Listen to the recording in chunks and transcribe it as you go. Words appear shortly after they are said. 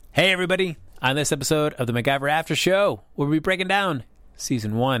Hey, everybody. On this episode of the MacGyver After Show, we'll be breaking down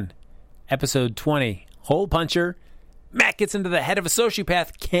Season 1, Episode 20, Hole Puncher. Matt gets into the head of a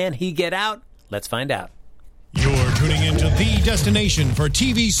sociopath. Can he get out? Let's find out. You're tuning into the destination for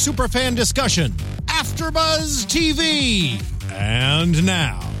TV superfan discussion, AfterBuzz TV. And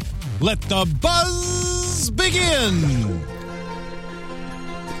now, let the buzz begin.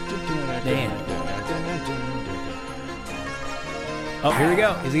 Damn. Oh, here we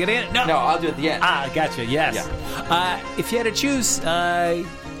go. Is he getting it? No, I'll do it at the end. Gotcha. Yes. Yeah. If you had to choose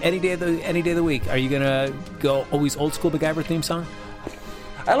any day of the week, are you gonna go always old school MacGyver theme song?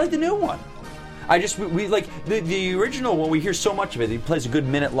 I like the new one. We like the original one. We hear so much of it. It plays a good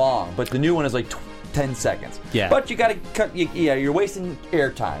minute long, but the new one is like 10 seconds. Yeah. But you got to cut. You're wasting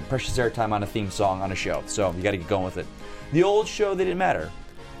airtime, precious airtime on a theme song on a show. So you got to get going with it. The old show, they didn't matter.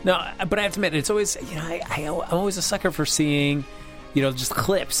 No, but I have to admit, it's always I'm always a sucker for seeing just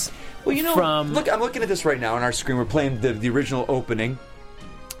clips. Well, look, I'm looking at this right now on our screen. We're playing the original opening.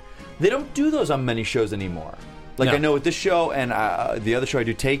 They don't do those on many shows anymore. Like, no. I know with this show and the other show I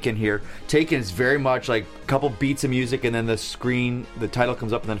do, Taken here, Taken is very much like a couple beats of music and then the title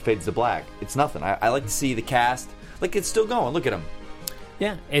comes up and then it fades to black. It's nothing. I like to see the cast. Like, it's still going. Look at them.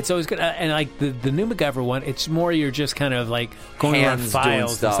 Yeah, it's always good. And like the new MacGyver one, it's more you're just kind of like going around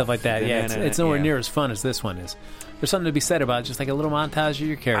files and stuff like that. Yeah, it's nowhere near as fun as this one is. There's something to be said about just like a little montage of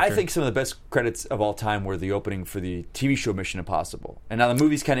your character. I think some of the best credits of all time were the opening for the TV show Mission Impossible. And now the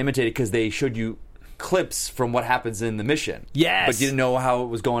movie's kind of imitated because they showed you clips from what happens in the mission. Yes. But you didn't know how it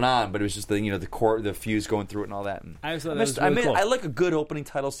was going on, but it was just the fuse going through it and all that. And I always thought that was really cool. I like a good opening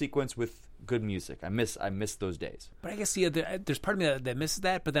title sequence with good music. I miss those days. But I guess there's part of me that misses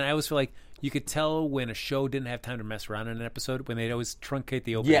that, but then I always feel like you could tell when a show didn't have time to mess around in an episode when they'd always truncate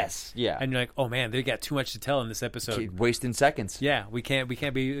the opening. Yes, yeah. And you're like, oh man, they got too much to tell in this episode. Keep wasting seconds. Yeah, we can't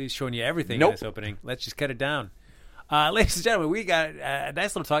be showing you everything in this opening. Let's just cut it down. Ladies and gentlemen, we got a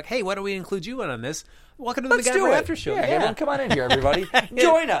nice little talk. Hey, why don't we include you on this? Welcome to the MacGyver After Show. Yeah, everyone come on in here, everybody.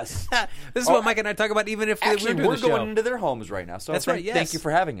 Join us. This is what Mike and I talk about even if we're doing the show. We're going into their homes right now. So that's right, yes. Thank you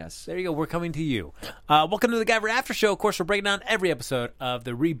for having us. There you go. We're coming to you. Welcome to the MacGyver After Show. Of course, we're breaking down every episode of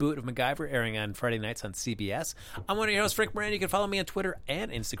the reboot of MacGyver airing on Friday nights on CBS. I'm one of your hosts, Frank Moran. You can follow me on Twitter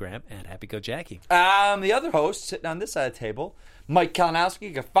and Instagram at HappyGoJackie. The other host sitting on this side of the table, Mike Kalinowski.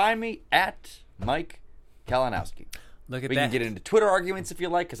 You can find me at Mike Kalinowski. Look at we that. can get into Twitter arguments if you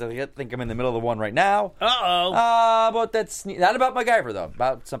like, because I think I'm in the middle of the one right now. Uh-oh. But that's not about MacGyver, though.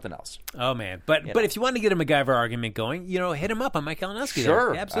 About something else. Oh, man. But if you want to get a MacGyver argument going, hit him up on Mike Kalinowski.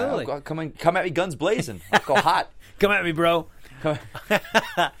 Sure. Yeah, absolutely. Come at me guns blazing. I'll go hot. Come at me, bro. Catch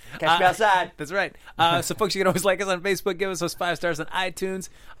me outside. That's right. So, folks, you can always like us on Facebook. Give us those 5 stars on iTunes.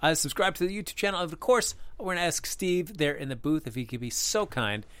 Subscribe to the YouTube channel. Of course, we're going to ask Steve there in the booth if he could be so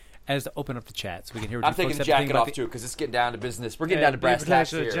kind as to open up the chat so we can hear what I'm taking the jacket off, too, because it's getting down to business. We're getting down to brass tacks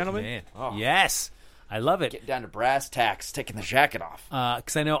here. Gentlemen. Man. Oh. Yes. I love it. Getting down to brass tacks, taking the jacket off.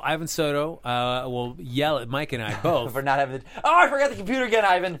 Because I know Ivan Soto will yell at Mike and I both. For not having the... Oh, I forgot the computer again,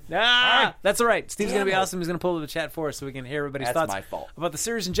 Ivan. That's all right. Steve's going to be awesome. He's going to pull up the chat for us so we can hear everybody's thoughts my fault. about the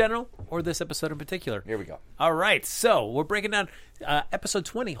series in general or this episode in particular. Here we go. All right. So we're breaking down episode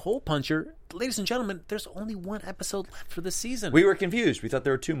 20, Hole Puncher. Ladies and gentlemen, there's only one episode left for this season. We were confused. We thought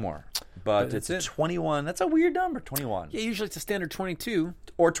there were 2 more. But it's 21. That's a weird number, 21. Yeah, usually it's a standard 22.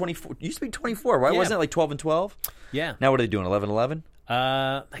 Or 24. It used to be 24. Why wasn't it like 12 and 12? Yeah. Now what are they doing, 11 11?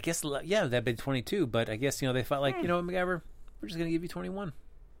 I guess, yeah, that'd be 22. But I guess, they felt like, MacGyver, we're just going to give you 21.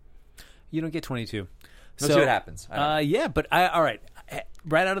 You don't get 22. Let's see what happens. Yeah, but all right.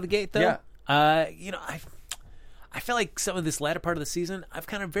 Right out of the gate, though, I feel like some of this latter part of the season, I've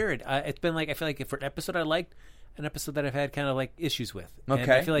kind of varied. It's been like, I feel like for an episode I liked, an episode that I've had kind of like issues with. Okay.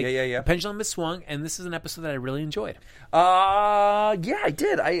 And I feel like the pendulum has swung, and this is an episode that I really enjoyed. Yeah, I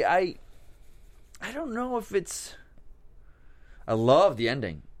did. I don't know if it's... I love the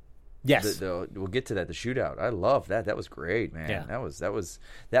ending. Yes. We'll get to that, the shootout. I love that. That was great, man. Yeah.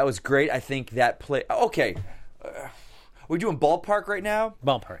 That was great. I think that play... Okay. We're doing ballpark right now?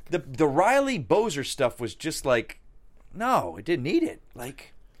 Ballpark. The Riley Bozer stuff was just like... No, it didn't need it.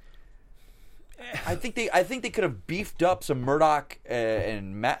 Like... I think they could have beefed up some Murdoch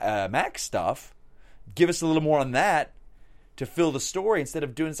and Max stuff. Give us a little more on that to fill the story instead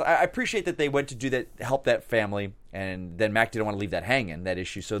of doing. I appreciate that they went to do that, help that family, and then Mac didn't want to leave that hanging, that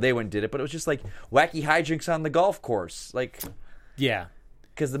issue, so they went and did it. But it was just like wacky hijinks on the golf course, like yeah.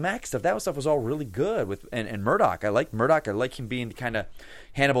 Because the Mac stuff, that stuff was all really good with and Murdoch. I like Murdoch. I like him being the kind of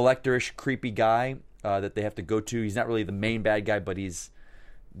Hannibal Lecter-ish creepy guy that they have to go to. He's not really the main bad guy, but he's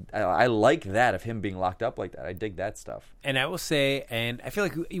I like that of him being locked up like that. I dig that stuff. And I will say, and I feel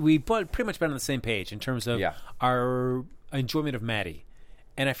like we pretty much been on the same page in terms of our enjoyment of Maddie.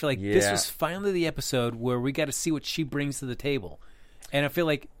 And I feel like this was finally the episode where we got to see what she brings to the table. And I feel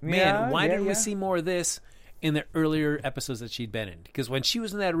like, man, why didn't we see more of this in the earlier episodes that she'd been in? Because when she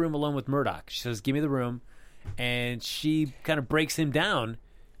was in that room alone with Murdoch, she says, give me the room. And she kind of breaks him down.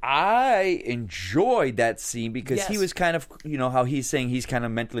 I enjoyed that scene because he was kind of, how he's saying he's kind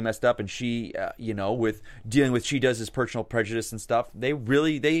of mentally messed up, and she, with dealing with, she does his personal prejudice and stuff. They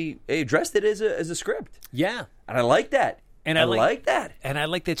addressed it as a script. Yeah. And I like that. And I like that. And I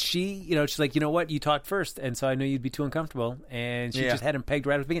like that she, she's like, you know what? You talked first, and so I knew you'd be too uncomfortable. And she just had him pegged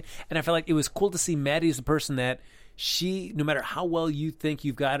right at the beginning. And I felt like it was cool to see Maddie as the person that she, no matter how well you think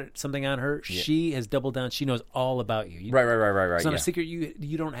you've got something on her, she has doubled down. She knows all about you. Right. It's not a secret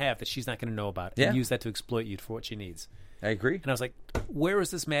you don't have that she's not going to know about. And use that to exploit you for what she needs. I agree. And I was like, where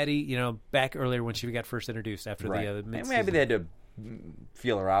was this Maddie, back earlier when she got first introduced after the mid-season? Maybe they had to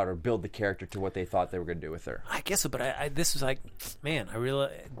feel her out or build the character to what they thought they were going to do with her. I guess so, but I this was like, man, I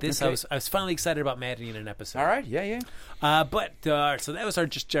realized this. Okay. I was finally excited about Maddie in an episode. All right, yeah. So that was our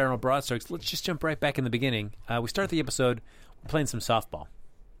just general broad strokes. Let's just jump right back in the beginning. We start the episode playing some softball.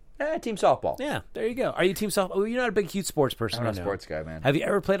 Team softball. Yeah, there you go. Are you team softball? Oh, you're not a big, huge sports person. I'm not a sports guy, man. Have you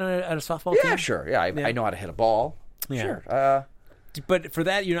ever played on a softball team? Yeah, sure. Yeah, I know how to hit a ball. Yeah. Sure. But for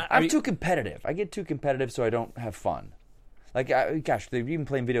that, you're not. I'm too competitive. I get too competitive, so I don't have fun. Like, gosh, they're even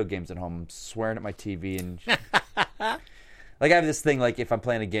playing video games at home. I'm swearing at my TV and like I have this thing. Like if I'm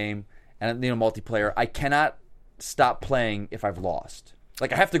playing a game and multiplayer, I cannot stop playing if I've lost.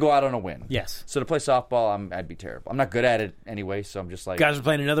 Like I have to go out on a win. Yes. So to play softball, I'd be terrible. I'm not good at it anyway. So I'm just like, guys are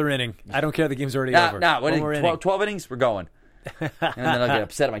playing another inning. I don't care. The game's already over. 12 innings, we're going. And then I'll get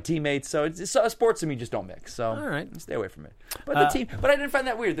upset at my teammates. So sports and me just don't mix. So all right, stay away from it. But the team. But I didn't find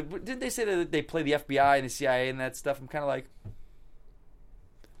that weird. Didn't they say that they play the FBI and the CIA and that stuff? I'm kind of like,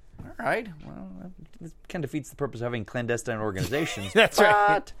 all right. Well, it kind of defeats the purpose of having clandestine organizations. That's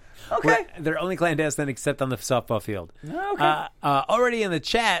right. Okay. They're only clandestine except on the softball field. Okay. Already in the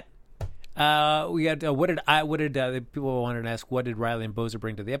chat, we got what did the people wanted to ask? What did Riley and Bozer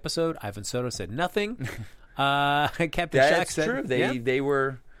bring to the episode? Ivan Soto said nothing. Captain Shock said true. They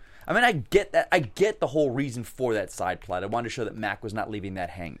were. I mean, I get that. I get the whole reason for that side plot. I wanted to show that Mac was not leaving that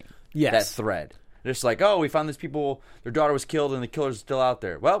hanging. Yes. That thread. Just like, we found these people. Their daughter was killed, and the killer's still out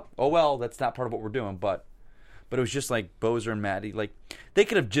there. Well. That's not part of what we're doing. But it was just like Bozer and Maddie. Like they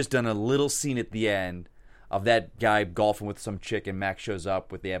could have just done a little scene at the end of that guy golfing with some chick, and Mac shows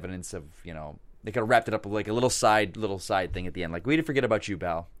up with the evidence of They could have wrapped it up with like a little side thing at the end. Like, we didn't forget about you,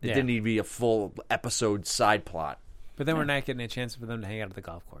 Bal. It didn't need to be a full episode side plot. But then we're not getting a chance for them to hang out at the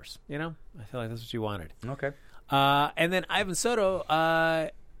golf course. I feel like that's what you wanted. Okay. And then Ivan Soto,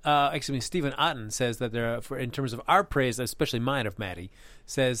 Stephen Otten says that in terms of our praise, especially mine of Maddie,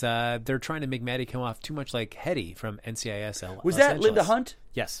 says they're trying to make Maddie come off too much like Hetty from NCIS. Was that Linda Hunt?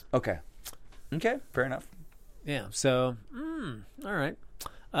 Yes. Okay, fair enough. Yeah, so, all right.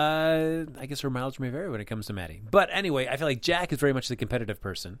 I guess her mileage may vary when it comes to Maddie. But anyway, I feel like Jack is very much the competitive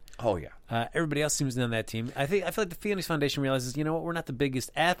person. Oh, yeah. Everybody else seems to be on that team. I feel like the Phoenix Foundation realizes, we're not the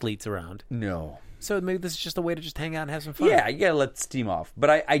biggest athletes around. No. So maybe this is just a way to just hang out and have some fun. Yeah, you gotta let steam off.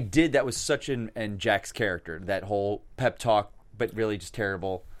 But I did, that was such in Jack's character, that whole pep talk, but really just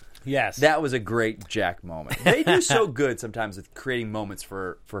terrible. Yes. That was a great Jack moment. They do so good sometimes with creating moments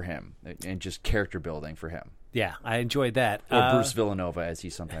for him and just character building for him. Yeah, I enjoyed that. Or Bruce Villanova, as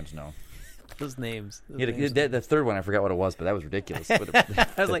he's sometimes known. Those names. The third one, I forgot what it was, but that was ridiculous. What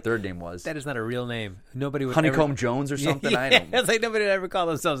the third name was. That is not a real name. Nobody would Honeycomb Jones or something? I don't know. It's like nobody would ever call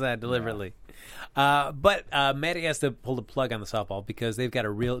themselves that deliberately. Yeah. But Maddie has to pull the plug on the softball because they've got a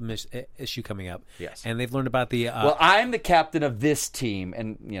real issue coming up. Yes. And they've learned about the... well, I'm the captain of this team,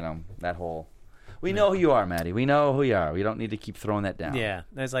 and, that whole... We know who you are, Maddie. We know who you are. We don't need to keep throwing that down. Yeah.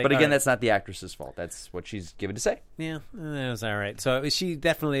 That's like, but again, that's not the actress's fault. That's what she's given to say. Yeah, that was all right. So she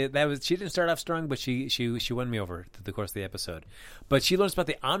definitely she didn't start off strong, but she won me over through the course of the episode. But she learns about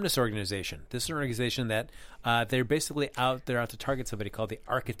the Omnis organization. This is an organization that they're basically out to target somebody called the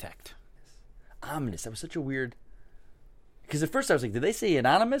Architect. Omnis. That was such a weird. Because at first I was like, did they say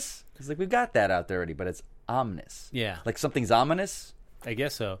anonymous? It's like, we've got that out there already, but it's Omnis. Yeah. Like something's ominous. I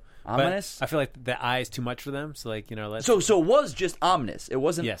guess so. Ominous? But I feel like the I is too much for them. So, like, let's... So it was just ominous. It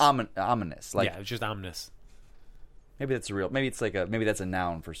wasn't ominous. Like, yeah, it was just ominous. Maybe that's maybe that's a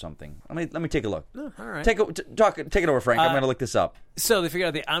noun for something. Let me take a look. Oh, all right. Take it over, Frank. I'm going to look this up. So they figured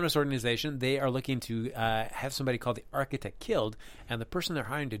out the Omnis organization. They are looking to have somebody called the Architect killed, and the person they're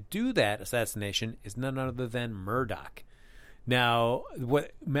hiring to do that assassination is none other than Murdoch. Now,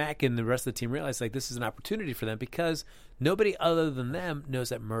 what Mac and the rest of the team realized, like, this is an opportunity for them because nobody other than them knows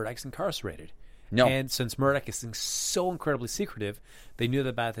that Murdoch's incarcerated. No. And since Murdoch is so incredibly secretive, they knew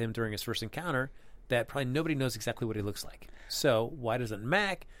about him during his first encounter that probably nobody knows exactly what he looks like. So why doesn't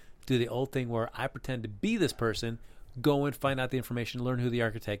Mac do the old thing where I pretend to be this person, go and find out the information, learn who the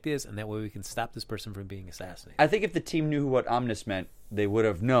architect is, and that way we can stop this person from being assassinated? I think if the team knew what Omnis meant, they would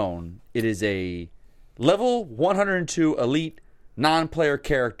have known it is a level 102 elite non-player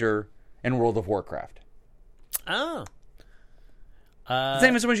character in World of Warcraft. Oh.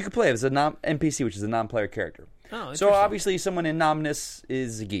 Same as someone you could play. It's a NPC, which is a non-player character. Oh, so obviously someone in Omnis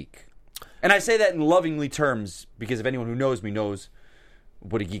is a geek. And I say that in lovingly terms because if anyone who knows me knows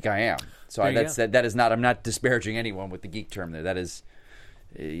what a geek I am. So that is not, I'm not disparaging anyone with the geek term there. That is,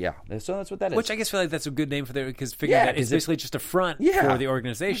 yeah. So that's what that is. Which I guess feel like that's a good name for their, because figuring that it's basically just a front for the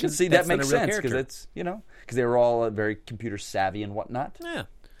organization. See, that makes sense because it's, because they were all very computer savvy and whatnot. Yeah.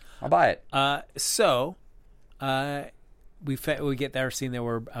 I'll buy it. We get our scene there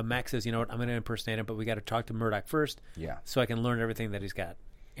where Max says, you know what, I'm going to impersonate him, but we got to talk to Murdoch first so I can learn everything that he's got.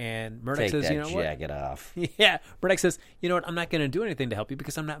 And Murdoch says, you know what? Take that jacket off. Yeah. Murdoch says, you know what, I'm not going to do anything to help you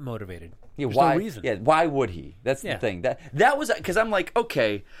because I'm not motivated. Yeah, There's why, no reason. Yeah, why would he? That's the thing. That was, because I'm like,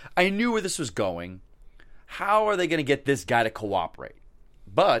 okay, I knew where this was going. How are they going to get this guy to cooperate?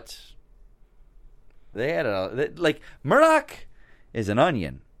 But they had Murdoch is an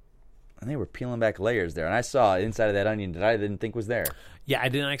onion. And they were peeling back layers there. And I saw inside of that onion that I didn't think was there. Yeah, I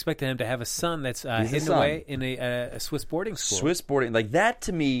did not expect him to have a son that's hidden away in a Swiss boarding school. Swiss boarding. Like, that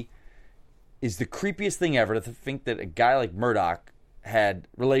to me is the creepiest thing ever, to think that a guy like Murdoch had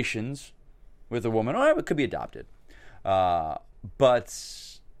relations with a woman. Oh, it could be adopted. But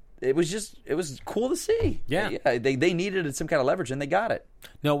it was cool to see. Yeah. They needed some kind of leverage, and they got it.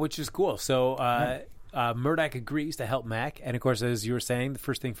 No, which is cool. So Murdoch agrees to help Mac, and of course, as you were saying, the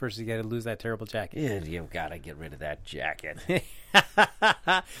first thing first is you got to lose that terrible jacket. Yeah, you've got to get rid of that jacket.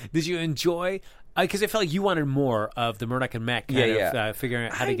 Did you enjoy? Because I felt like you wanted more of the Murdoch and Mac kind of figuring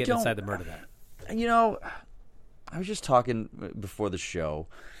out how to get inside the murder that. I was just talking before the show,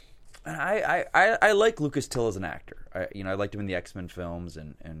 and I like Lucas Till as an actor. I liked him in the X-Men films,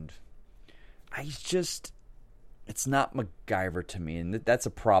 and it's not MacGyver to me, and that's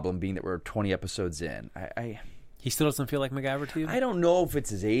a problem, being that we're 20 episodes in. He still doesn't feel like MacGyver to you? I don't know if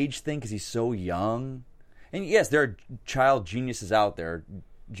it's his age thing, because he's so young. And yes, there are child geniuses out there,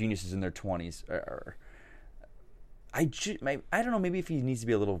 geniuses in their 20s. I don't know, maybe if he needs to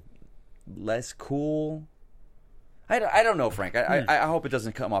be a little less cool. I don't know, Frank. I hope it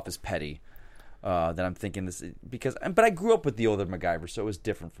doesn't come off as petty that I'm thinking this, but I grew up with the older MacGyver, so it was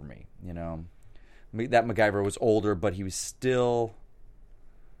different for me, That MacGyver was older, but he was still,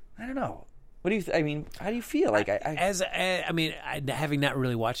 I don't know. What do you? How do you feel? Like having not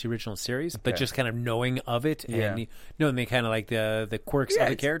really watched the original series, but just kind of knowing of it and knowing the kind of like the quirks of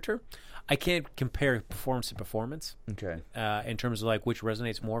the character, I can't compare performance to performance. Okay. In terms of like which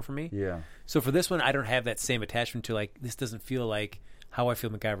resonates more for me. Yeah. So for this one, I don't have that same attachment to, like, this doesn't feel like how I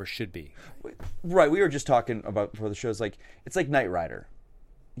feel MacGyver should be. Right. We were just talking about before the show. It's like Knight Rider.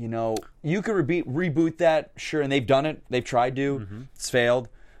 You could reboot that, sure, and they've done it. They've tried to. Mm-hmm. It's failed.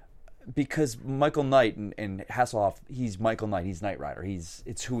 Because Michael Knight and Hasselhoff, he's Michael Knight. He's Knight Rider.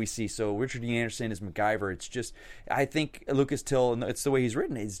 It's who we see. So Richard Dean Anderson is MacGyver. It's just, I think Lucas Till, and it's the way he's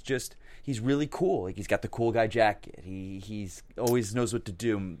written. He's really cool. Like, he's got the cool guy jacket. He's always knows what to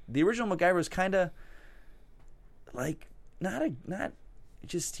do. The original MacGyver was kind of like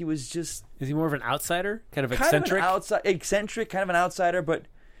he was just. Is he more of an outsider? Kind of eccentric? Eccentric, kind of an outsider, but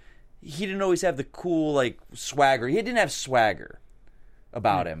he didn't always have the cool, like, swagger. He didn't have swagger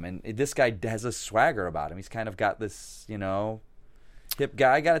about him, and this guy has a swagger about him. He's kind of got this, hip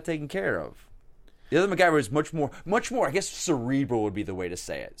guy, got it taken care of. The other MacGyver is much more, I guess cerebral would be the way to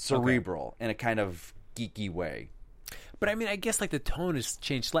say it. Cerebral, in a kind of geeky way. But I guess like the tone has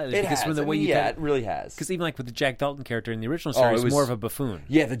changed slightly. It because has. From the way it really has. Because even like with the Jack Dalton character in the original series, it was more of a buffoon.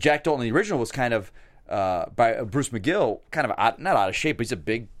 Yeah, the Jack Dalton in the original was kind of, by Bruce McGill, kind of not out of shape, but he's a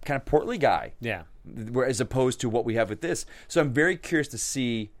big, kind of portly guy. Yeah. As opposed to what we have with this. So I'm very curious to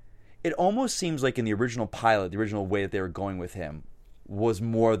see. It almost seems like in the original pilot, the original way that they were going with him was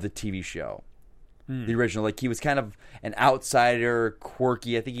more the TV show. The original, like, he was kind of an outsider,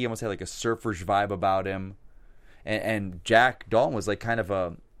 quirky. I think he almost had like a surfer's vibe about him. And Jack Dalton was like kind of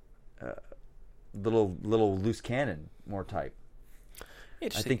a little loose cannon more type. I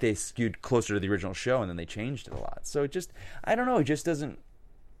think they skewed closer to the original show, and then they changed it a lot. So I don't know. It just doesn't.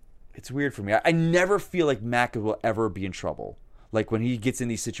 It's weird for me. I never feel like Mac will ever be in trouble. Like when he gets in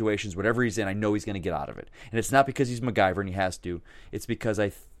these situations, whatever he's in, I know he's going to get out of it. And it's not because he's MacGyver and he has to. It's because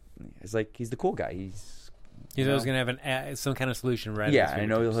it's like he's the cool guy. He's always going to have some kind of solution, right? Yeah, I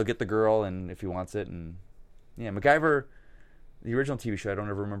know he'll get the girl, and if he wants it, and MacGyver, the original TV show, I don't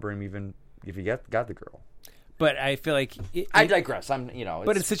ever remember him even if he got the girl. But I feel like I digress.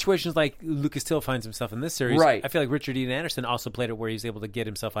 But in situations like Lucas Till finds himself in this series, right. I feel like Richard Dean Anderson also played it where he's able to get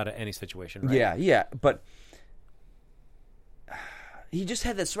himself out of any situation. Right? Yeah, but he just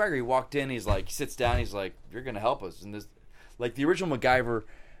had that swagger. He walked in, he sits down, he's like, "You're going to help us." And this, like the original MacGyver,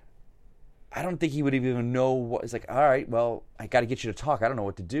 I don't think he would even know what. It's like, all right, well, I got to get you to talk. I don't know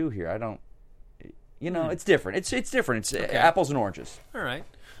what to do here. I don't. It's different. It's different. It's apples and oranges. All right.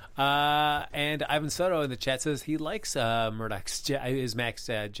 And Ivan Soto in the chat says he likes Murdoch's his Max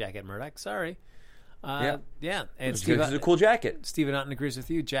jacket. Murdoch, sorry. Yeah. And It's a cool jacket. Stephen Otten agrees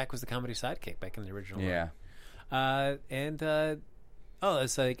with you. Jack was the comedy sidekick back in the original. Yeah.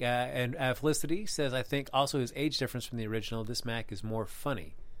 It's like and Felicity says I think also his age difference from the original. This Mac is more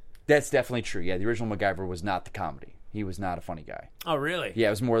funny. That's definitely true. Yeah, the original MacGyver was not the comedy. He was not a funny guy. Oh, really? Yeah,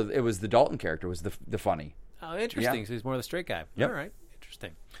 it was the Dalton character was the funny. Oh, interesting. Yeah. So he's more the straight guy. Yep. All right.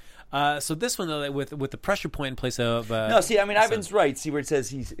 Interesting. So this one though, with the pressure point in place of no, see, I mean, Ivan's right. See where it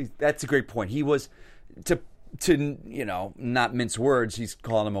says that's a great point. He was to not mince words. He's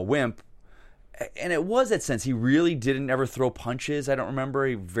calling him a wimp, and it was that sense. He really didn't ever throw punches. I don't remember.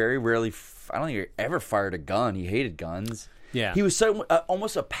 He very rarely. I don't think he ever fired a gun. He hated guns. Yeah, he was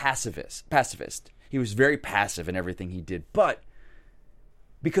almost a pacifist. He was very passive in everything he did, but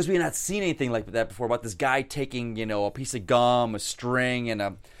because we had not seen anything like that before about this guy taking a piece of gum, a string,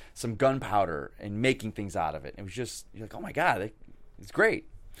 and some gunpowder and making things out of it. It was just, you're like, oh my God, it's great.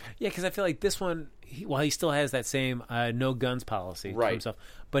 Yeah, because I feel like this one, he still has that same no guns policy right. to himself,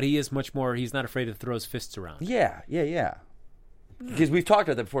 but he is much more, he's not afraid to throw his fists around. Yeah. Because we've talked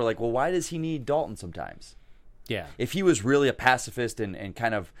about that before, like, well, why does he need Dalton sometimes? Yeah. If he was really a pacifist and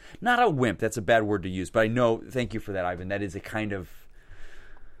kind of, not a wimp, that's a bad word to use, but I know, thank you for that, Ivan, that is a kind of,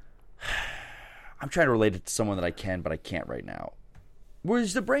 I'm trying to relate it to someone that I can, but I can't right now.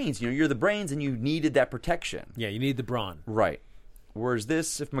 Whereas the brains, you're the brains and you needed that protection. Yeah, you need the brawn. Right. Whereas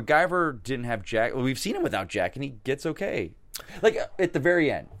this, if MacGyver didn't have Jack, well, we've seen him without Jack and he gets okay. Like at the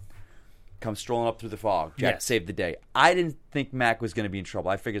very end, comes strolling up through the fog. Jack saved the day. I didn't think Mac was going to be in trouble.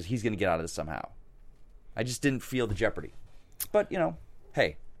 I figured he's going to get out of this somehow. I just didn't feel the jeopardy. But,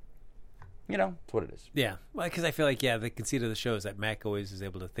 hey, it's what it is. Yeah. Well, because I feel like, the conceit of the show is that Mac always is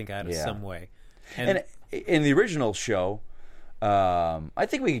able to think out of some way. And in the original show, I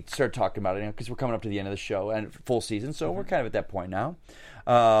think we started talking about it because we're coming up to the end of the show and full season, so we're kind of at that point now.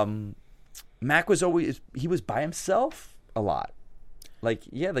 Mac was he was by himself a lot. Like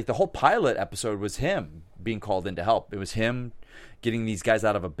the whole pilot episode was him being called in to help. It was him getting these guys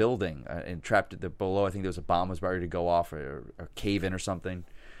out of a building and trapped below. I think there was a bomb was ready to go off or cave in or something.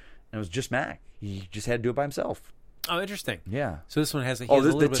 And it was just Mac. He just had to do it by himself. Oh, interesting. Yeah. So this one has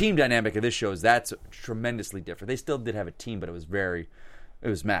the team dynamic of this show that's tremendously different. They still did have a team, but it was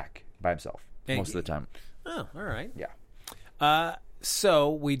Mac by himself most of the time. Oh, all right. Yeah.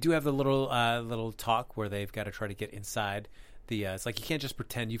 So we do have the little talk where they've got to try to get inside the. It's like you can't just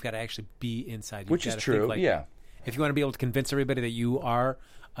pretend. You've got to actually be inside. Which is true. Yeah. If you want to be able to convince everybody that you are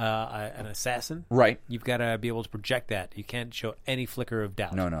an assassin, right? You've got to be able to project that. You can't show any flicker of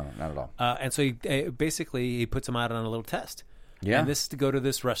doubt. No, not at all. And so he puts them out on a little test. Yeah. And this is to go to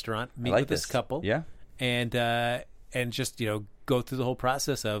this restaurant, meet with this couple. Yeah. And just go through the whole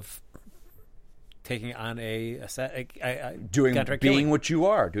process of taking on being what you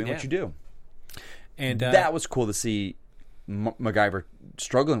are, doing what you do. And that was cool to see MacGyver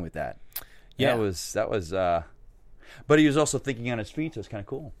struggling with that. Yeah, that was. But he was also thinking on his feet, so it's kind of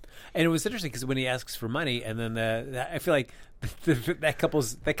cool. And it was interesting because when he asks for money, and then I feel like that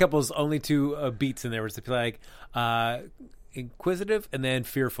couple's only two beats in there was to be like inquisitive and then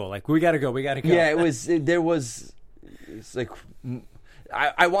fearful. Like we got to go. Yeah, it's like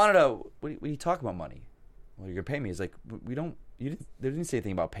I wanted to. What are you talking about money? Well, you're gonna pay me. It's like we don't. They didn't say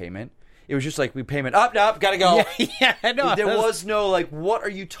anything about payment. It was just like we payment up, gotta go. Yeah, I know. There was no like, what are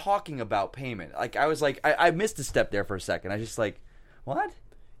you talking about payment? Like I was like, I missed a step there for a second. I was just like, what?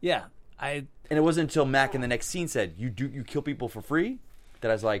 Yeah, and it wasn't until Mac in the next scene said, "You kill people for free,"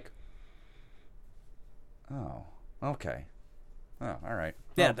 that I was like, oh, okay, oh, all right.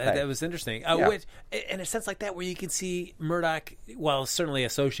 Yeah, that was interesting. Which, in a sense like that, where you can see Murdoch, well, certainly a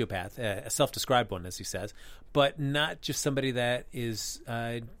sociopath, a self-described one, as he says, but not just somebody that is.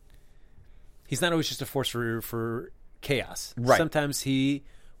 He's not always just a force for chaos. Right. Sometimes he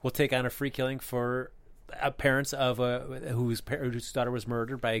will take on a free killing for parents of whose daughter was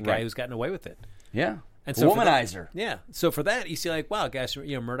murdered by a guy Right. who's gotten away with it. Yeah. And so for Womanizer. Yeah. So for that, you see, like, wow, guys,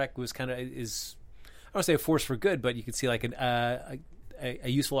 Murdoch was kind of I don't want to say a force for good, but you can see like a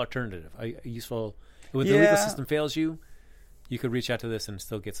useful alternative, a useful when the legal system fails you, you could reach out to this and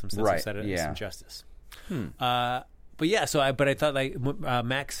still get some sense of some justice. But yeah, but I thought like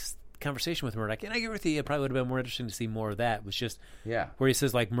Mac's conversation with Murdoch, and I agree with you, it probably would have been more interesting to see more of that. Was just where he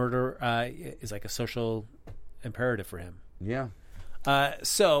says like murder is like a social imperative for him. Yeah.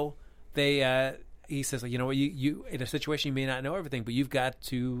 So they. He says, like, you know what, you in a situation you may not know everything, but you've got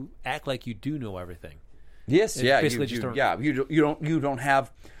to act like you do know everything. Yes, It's yeah, basically you don't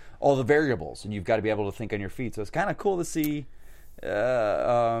have all the variables, and you've got to be able to think on your feet. So it's kind of cool to see,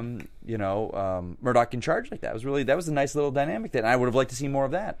 Murdoch in charge like that. That was a nice little dynamic. That I would have liked to see more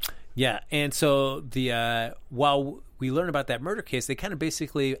of that. Yeah, and so the while we learn about that murder case, they kind of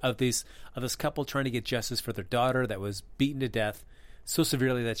basically of this couple trying to get justice for their daughter that was beaten to death so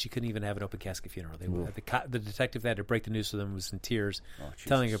severely that she couldn't even have an open casket funeral. The detective that had to break the news to them was in tears,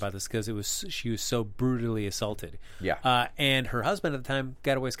 telling her about this because she was so brutally assaulted. Yeah, and her husband at the time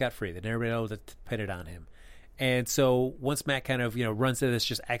got away scot-free. They never been able to pin it on him. And so once Mac kind of runs into this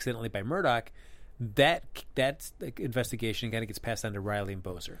just accidentally by Murdoch, that investigation kind of gets passed on to Riley and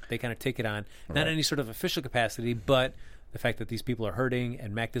Bozer. They kind of take it on, not in any sort of official capacity, but the fact that these people are hurting,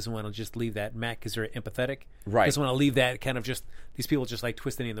 and Mac doesn't want to just leave that. Mac is very empathetic. Right. Doesn't want to leave that kind of just these people just like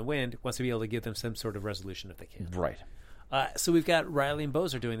twisting in the wind. Wants to be able to give them some sort of resolution if they can. Right. So we've got Riley and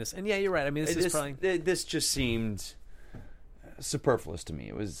Bozer doing this, and yeah, you're right. I mean, this just seemed superfluous to me.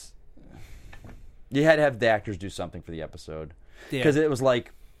 It was you had to have the actors do something for the episode because it was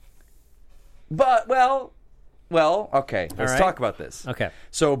like, well, okay, let's talk about this. Okay.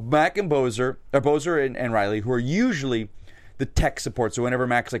 So Mac and Bozer and Riley, who are usually the tech support. So whenever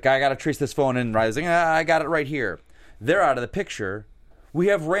Mac's like, I got to trace this phone, and Riley's like, I got it right here. They're out of the picture. We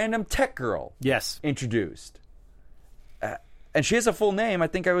have random tech girl. Yes. Introduced. And she has a full name. I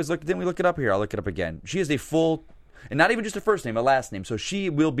think didn't we look it up here? I'll look it up again. She has a full, and not even just a first name, a last name. So she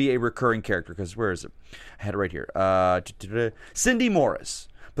will be a recurring character because where is it? I had it right here. Cindy Morris,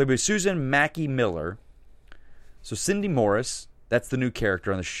 played by Susan Mackey Miller. So Cindy Morris, that's the new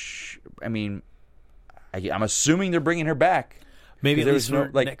character on the I'm assuming they're bringing her back. Maybe at least for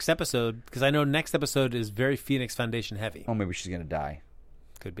next episode, because I know next episode is very Phoenix Foundation heavy. Oh, maybe she's going to die.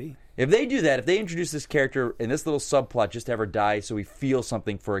 Could be. If they do that, if they introduce this character in this little subplot just to have her die so we feel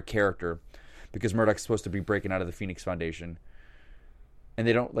something for a character, because Murdoch's supposed to be breaking out of the Phoenix Foundation, and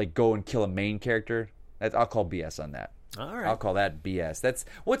they don't like go and kill a main character, I'll call BS on that. All right. I'll call that BS.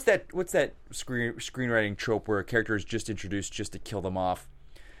 What's that screenwriting trope where a character is just introduced just to kill them off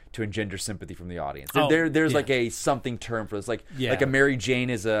to engender sympathy from the audience? There's like a something term for this. Like a Mary Jane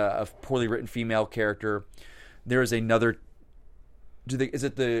is a poorly written female character. There is another. It's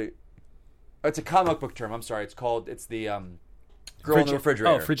a comic book term. I'm sorry. It's the girl in the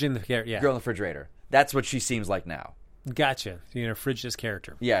refrigerator. Oh, fridging the character. Yeah. Girl in the refrigerator. That's what she seems like now. Gotcha. You're gonna fridge this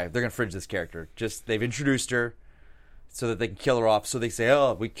character. Yeah, they're gonna fridge this character. Just they've introduced her so that they can kill her off. So they say,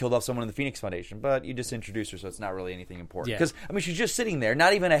 "Oh, we killed off someone in the Phoenix Foundation," but you just introduced her, so it's not really anything important. Because she's just sitting there,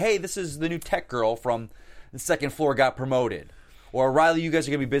 not even hey, this is the new tech girl from the second floor got promoted, or Riley, you guys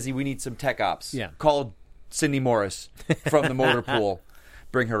are gonna be busy. We need some tech ops. Yeah, call Cindy Morris from the motor pool.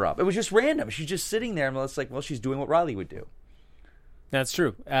 Bring her up. It was just random. She's just sitting there, and it's like, well, she's doing what Riley would do. That's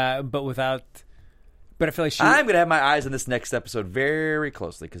true, but without. But I feel like I'm going to have my eyes on this next episode very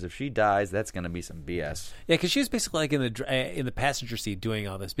closely because if she dies, that's going to be some BS. Yeah, because she was basically like in the passenger seat doing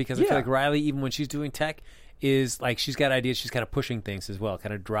all this. Because I feel like Riley, even when she's doing tech, is like she's got ideas. She's kind of pushing things as well,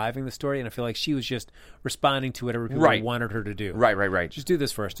 kind of driving the story. And I feel like she was just responding to whatever people wanted her to do. Right. Just do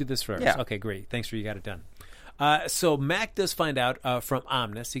this first. Do this first. Yeah. Okay, great. Thanks for you got it done. So Mac does find out from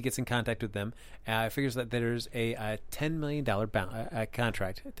Omnis. He gets in contact with them. Figures that there's a $10 million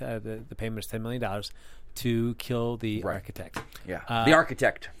contract. The payment is $10 million to kill the architect. Yeah, the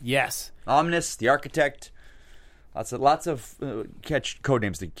architect. Yes. Omnis, the architect. Lots of code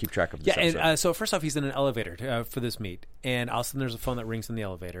names to keep track of. This episode. And so first off, he's in an elevator for this meet, and all of a sudden there's a phone that rings in the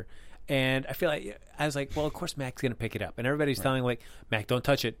elevator. And I was like, well, of course Mac's going to pick it up. And everybody's telling like, Mac, don't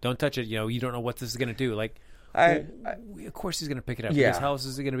touch it. Don't touch it. You don't know what this is going to do. Like, of course he's going to pick it up. Yeah. Because how else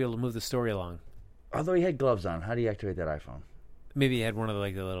is he going to be able to move the story along? Although he had gloves on. How do you activate that iPhone? Maybe he had one of the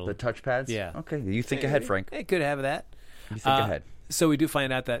little... The touchpads? Yeah. Okay, you think ahead, Frank. It could have that. You think ahead. So we do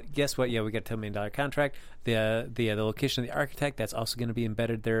find out that, guess what? Yeah, we got a $10 million contract. The location of the architect, that's also going to be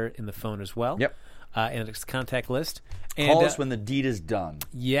embedded there in the phone as well. Yep. And it's contact list. Call us when the deed is done.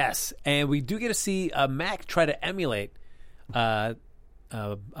 Yes. And we do get to see Mac try to emulate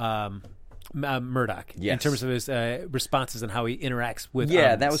Murdoch in Yes. terms of his responses and how he interacts with.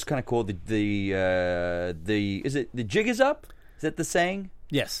 Yeah, Omnis. that was kind of cool. The is it the jig is up? Is that the saying?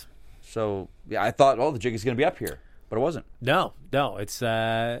 Yes. So yeah, I thought, the jig is going to be up here, but it wasn't. No. It's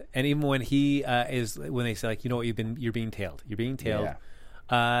and even when he when they say like, you know what, you're being tailed. You're being tailed.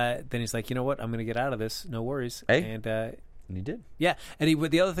 Yeah. Then he's like, you know what, I'm going to get out of this. No worries. Hey. And And he did. yeah, and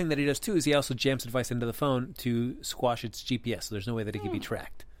the other thing that he does too is he also jams the device into the phone to squash its GPS. So there's no way that it can be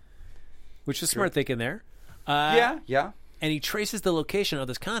tracked, which is smart thinking there. Yeah. And he traces the location of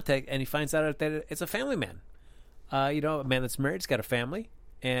this contact, and he finds out that it's a family man. A man that's married, he's got a family,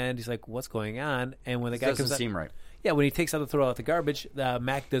 and he's like, "What's going on?" And when the guy Doesn't comes out, seem right. yeah, when he takes out to throw out the garbage,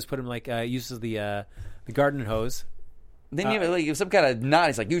 Mac does put him uses the garden hose. Then you have some kind of knot.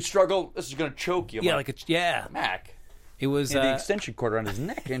 He's like, "You struggle. This is going to choke you." I'm Mac. It was The extension cord around his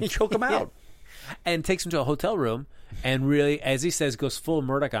neck and choke him out. and takes him to a hotel room, and really, as he says, goes full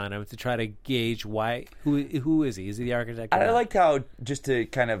Murdoch on him to try to gauge who is he? Is he the architect? I liked how, just to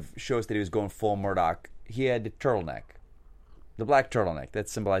kind of show us that he was going full Murdoch, he had the turtleneck, the black turtleneck that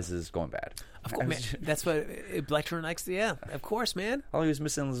symbolizes going bad. Of course, man, that's what black turtlenecks. Yeah, of course, man. All he was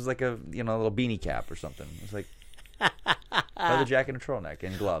missing was like a little beanie cap or something. It was like leather jacket and a turtleneck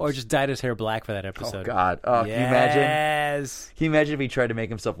and gloves. Or just dyed his hair black for that episode. Oh God! Can you imagine? Yes. Can you imagine if he tried to make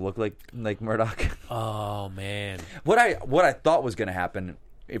himself look like Murdoch? Oh man. What I thought was going to happen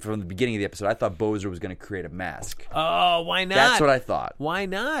from the beginning of the episode, I thought Bozer was going to create a mask. Oh, why not? That's what I thought. Why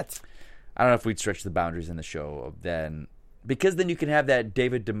not? I don't know if we'd stretch the boundaries in the show then, because then you can have that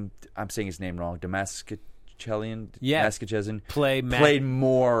David. I'm saying his name wrong. Damaskachelian. Yeah. Damaskachelian Play Mac.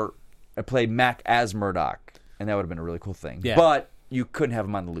 Played Mac as Murdoch, and that would have been a really cool thing. Yeah. But you couldn't have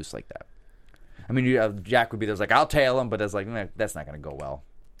him on the loose like that. I mean, Jack would be there, like, I'll tail him, but that's like, that's not going to go well.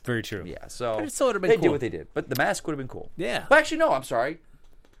 Very true. Yeah, so But it still would have been they cool. did what they did, but the mask would have been cool. Yeah. But actually, no, I'm sorry.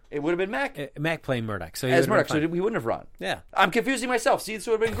 It would have been Mac Mac playing Murdoch. So he as would've been Murdoch, so fine. he wouldn't have run. Yeah. I'm confusing myself. See, this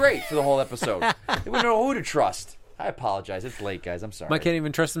would have been great for the whole episode. They wouldn't know who to trust. I apologize. It's late, guys. I'm sorry. Mike can't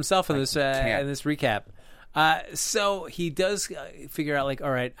even trust himself in this can't. in this recap. So he does figure out, like, all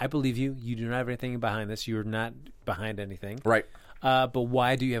right, I believe you. You do not have anything behind this. You're not behind anything. Right. But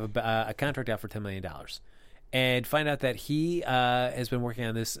why do you have a contract out for $10 million? And find out that he has been working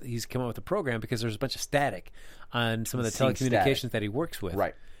on this. He's come up with a program because there's a bunch of static on some of the Seeing telecommunications static. that he works with.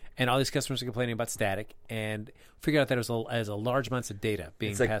 Right. And all these customers are complaining about static, and figure out that there's a large amounts of data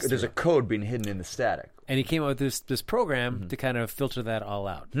being It's like passed there's a through. code being hidden in the static. And he came up with this program to kind of filter that all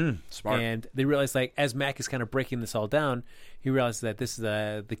out. Smart. And they realized, like, as Mac is kind of breaking this all down, he realized that this is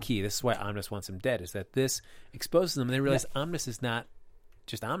the key. This is why Omnis wants him dead, is that this exposes them. And they realized Omnis is not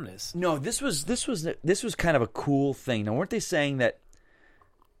just Omnis. No, this was kind of a cool thing. Now, weren't they saying that?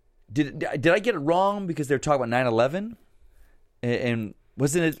 Did I get it wrong because they were talking about 9/11? And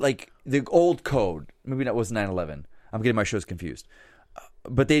wasn't it like the old code? Maybe that was 9/11. I'm getting my shows confused.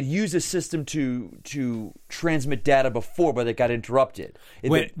 But they'd used a system to transmit data before, but it got interrupted.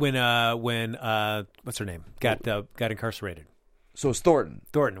 When what's her name got incarcerated? So it's Thornton.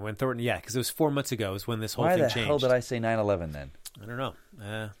 Thornton. When Thornton, yeah, because it was 4 months ago is when this whole Why thing the changed. hell did I say 9/11 then? I don't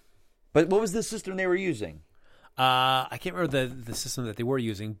know. But what was the system they were using? I can't remember the system that they were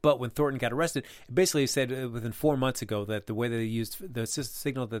using, but when Thornton got arrested, it basically said within 4 months ago that the way that they used the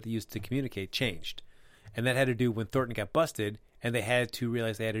signal that they used to communicate changed, and that had to do when Thornton got busted, and they had to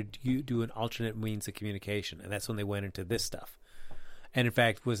realize they had to do an alternate means of communication, and that's when they went into this stuff. And in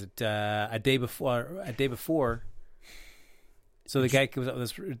fact, was it a day before? So the guy comes up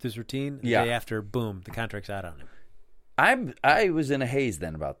with this routine. The Yeah. day after, boom, the contract's out on him. I was in a haze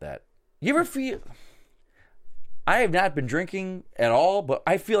then about that. You ever feel? I have not been drinking at all, but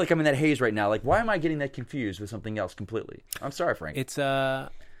I feel like I'm in that haze right now. Like, why am I getting that confused with something else completely? I'm sorry, Frank. It's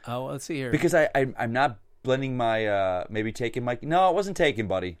let's see here. Because I'm not blending my maybe taking my. No, it wasn't taken,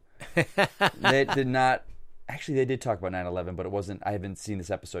 buddy. They did not. Actually, they did talk about 9/11, but it wasn't. I haven't seen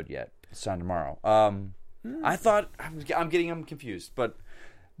this episode yet. It's on tomorrow. I thought I'm getting them confused, but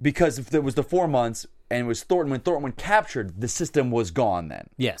because if there was the 4 months and it was Thornton, when Thornton was captured, the system was gone then.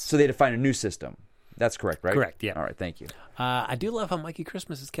 Yes. So they had to find a new system. That's correct, right? Correct, yeah. All right, thank you. I do love how Mikey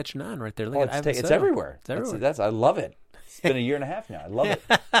Christmas is catching on right there. Look Oh, at Ivan it's Soto. everywhere. It's everywhere. That's I love it. It's been a year and a half now. I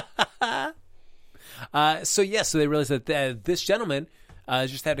love it. So they realized that this gentleman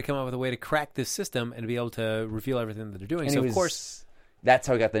just had to come up with a way to crack this system and be able to reveal everything that they're doing. And So he of course, that's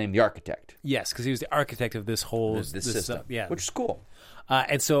how he got the name the Architect. yes, because he was the architect of this whole This system, yeah. which is cool.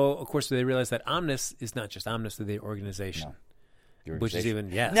 And so of course they realized that Omnis is not just Omnis, the organization, The which is organization.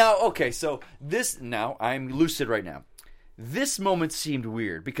 even yes. Now, okay, so now I'm lucid right now. This moment seemed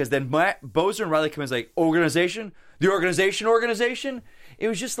weird because then Bozer and Riley come in and like, organization? The organization? It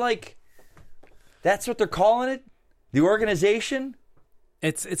was just like, That's what they're calling it? The organization?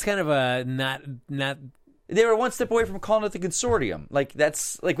 It's kind of a not. They were one step away from calling it the consortium. Like,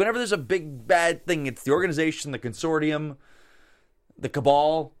 that's like whenever there's a big bad thing, it's the organization, the consortium, the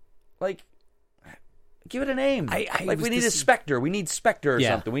cabal. Like, give it a name. We need a Spectre. We need Spectre or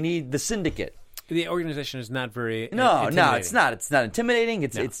something. We need the Syndicate. The organization is not very. No, it's not. It's not intimidating.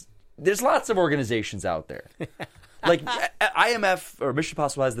 It's there's lots of organizations out there. Like IMF or Mission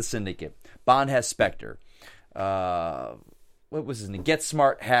Impossible has the Syndicate. Bond has Spectre. What was his name? Get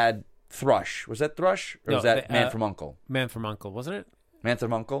Smart had Thrush. Was that Thrush? Or was that Man from U.N.C.L.E.? Man from U.N.C.L.E., wasn't it? Man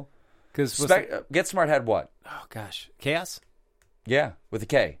from U.N.C.L.E.? Because Get Smart had what? Oh, gosh. Chaos? Yeah, with a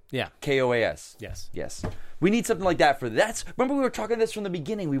K. Yeah. KOAS. Yes. We need something like that for that's. Remember, we were talking this from the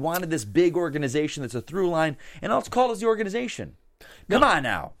beginning. We wanted this big organization that's a through line, and all it's called is the organization. Come on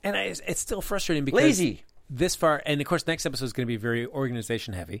now. And it's still frustrating because lazy. This far, and of course, next episode is going to be very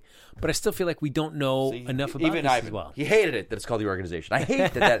organization heavy. But I still feel like we don't know enough about even this Ivan, as well. He hated it that it's called the organization. I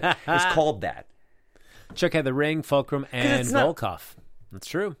hate that it's called that. Chuck had the Ring, Fulcrum, and Volkov. That's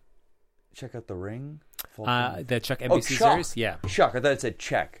true. Check out the Ring. The Chuck NBC Chuck. series, yeah. Chuck. I thought it said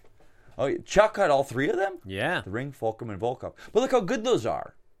check. Oh, Chuck had all three of them. Yeah. The Ring, Fulcrum, and Volkov. But look how good those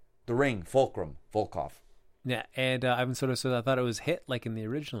are. The Ring, Fulcrum, Volkov. Yeah, and Ivan Soto said I thought it was Hit like in the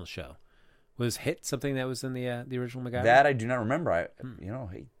original show. Was Hit something that was in the original MacGyver? That I do not remember. I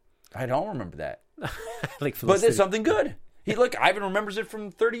don't remember that. But there's something good. Ivan remembers it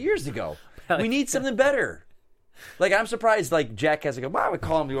from 30 years ago. We need something better. Like, I'm surprised, like, Jack has to go, why would we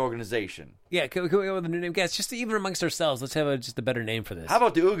call him the organization? Yeah, can we go with a new name? Guys, just even amongst ourselves, let's have just a better name for this. How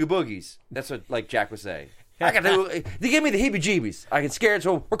about the Oogie Boogies? That's what, like, Jack would say. They give me the heebie-jeebies. I get scared,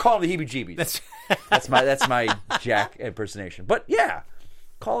 so we're calling them the heebie-jeebies. That's my Jack impersonation. But, yeah,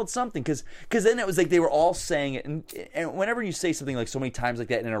 call it something. Because then it was like they were all saying it. And whenever you say something like so many times like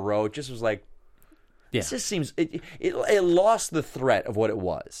that in a row, it just was like, it just seems, it lost the threat of what it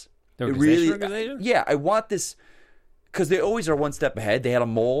was. The organization? Yeah, I want this, because they always are one step ahead. They had a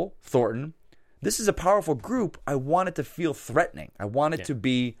mole, Thornton. This is a powerful group. I want it to feel threatening. I want it to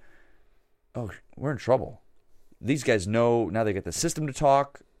be, oh, we're in trouble. These guys know now. They got the system to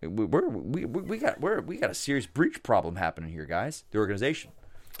talk. We got a serious breach problem happening here, guys. The organization.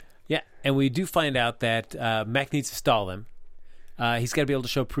 Yeah, and we do find out that Mac needs to stall them. He's got to be able to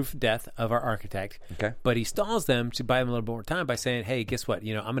show proof of death of our architect. Okay. But he stalls them to buy them a little more time by saying, hey, guess what?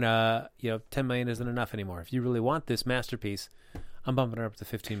 I'm going to, $10 million isn't enough anymore. If you really want this masterpiece, I'm bumping it up to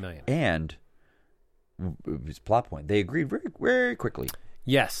 $15 million. And his plot point, they agreed very, very quickly.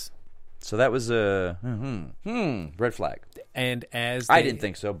 Yes. So that was a red flag. And as I didn't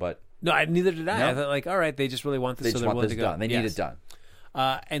think so, but no, neither did I. No. I thought, like, all right, they just really want this, so they're willing to go. Done. They need it done.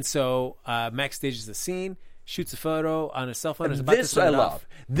 And so Max stages the scene, shoots a photo on his cell phone. This I love.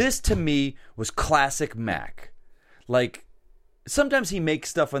 This to me was classic Mac. Like, sometimes he makes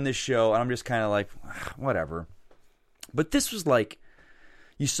stuff on this show, and I'm just kind of like, whatever. But this was like,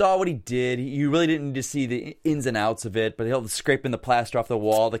 you saw what he did. You really didn't need to see the ins and outs of it, but he'll scraping the plaster off the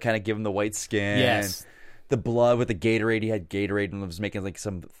wall to kind of give him the white skin. Yes. The blood with the Gatorade. He had Gatorade and was making like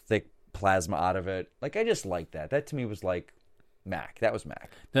some thick plasma out of it. Like, I just liked that. That to me was like Mac. That was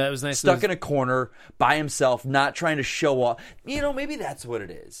Mac. No, that was nice. Stuck in a corner by himself, not trying to show off. Maybe that's what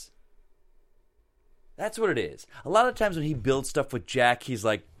it is. That's what it is. A lot of times when he builds stuff with Jack, he's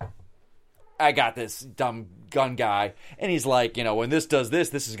like, I got this dumb gun guy. And he's like, when this does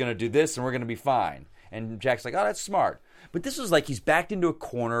this is going to do this, and we're going to be fine. And Jack's like, oh, that's smart. But this was like he's backed into a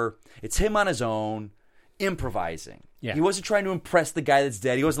corner. It's him on his own, improvising. Yeah. He wasn't trying to impress the guy that's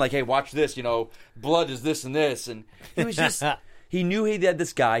dead. He wasn't like, hey, watch this, blood is this and this. And he was just, he knew he had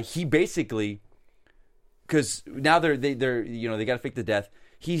this guy. He basically, because now they're they got to fake the death.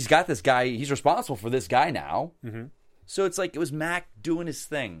 He's got this guy. He's responsible for this guy now. Mm-hmm. So it's like it was Mac doing his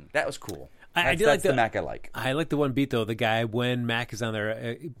thing. That was cool. That's like the Mac I like. I like the one beat, though. The guy, when Mac is on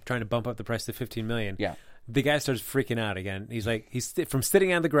there trying to bump up the price to $15 million. Yeah. The guy starts freaking out again. He's like, from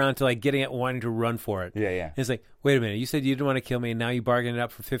sitting on the ground to like getting it, wanting to run for it. Yeah. And he's like, wait a minute, you said you didn't want to kill me, and now you bargained it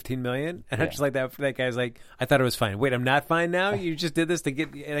up for $15 million? And I'm just like, that guy's like, I thought it was fine. Wait, I'm not fine now? You just did this to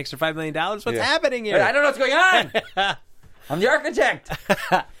get an extra $5 million? What's happening here? I don't know what's going on. I'm the architect.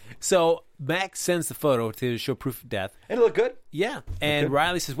 So Max sends the photo to show proof of death. It looked good. Yeah. And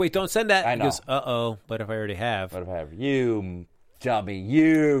Riley says, wait, don't send that. I know. He goes, uh-oh, but if I already have. What if I have? You dummy.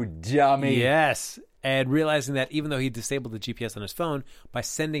 Yes. And realizing that even though he disabled the GPS on his phone, by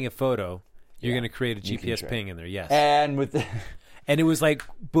sending a photo, you're going to create a GPS ping in there. Yes. And and it was like,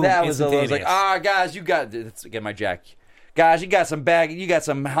 boom, that was instantaneous. Like, guys, you got, let's get my Jack. Guys, you got some bad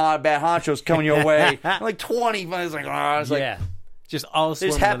honchos coming your way. Like 20. It's like, yeah. Just all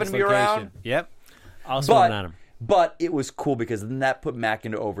this happened to be around. Yep. Also went on him. But it was cool because then that put Mac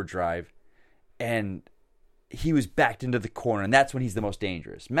into overdrive, and he was backed into the corner, and that's when he's the most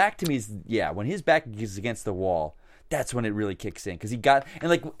dangerous. Mac, to me, is, when his back is against the wall, that's when it really kicks in. Because he got, and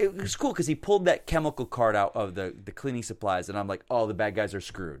like, it was cool because he pulled that chemical card out of the cleaning supplies, and I'm like, oh, the bad guys are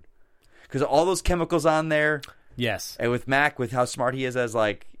screwed. Because all those chemicals on there. Yes. And with Mac, with how smart he is, I was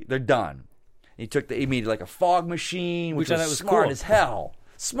like, they're done. He made like a fog machine, which was smart cool. as hell.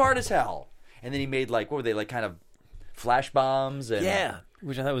 Smart as hell. And then he made like, what were they, like kind of flash bombs? And,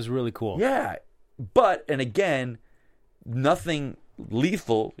 which I thought was really cool. Yeah. But, and again, nothing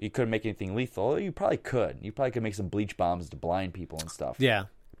lethal. You couldn't make anything lethal. You probably could. You probably could make some bleach bombs to blind people and stuff. Yeah.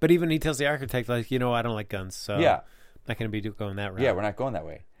 But even he tells the architect, like, I don't like guns, so I'm not going to be going that route. Yeah, we're not going that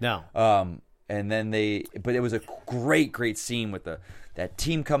way. No. And then but it was a great, great scene with that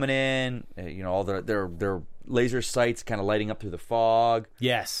team coming in, all their laser sights kind of lighting up through the fog.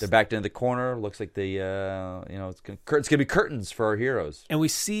 Yes. They're backed into the corner. Looks like it's going to be curtains for our heroes. And we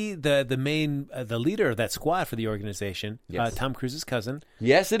see the main, the leader of that squad for the organization, Yes. Tom Cruise's cousin.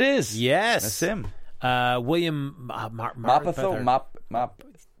 Yes, it is. Yes. That's him. William Mapplethorpe.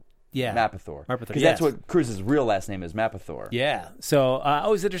 Mapplethorpe. Because that's what Cruise's real last name is, Mapplethorpe. Yeah. So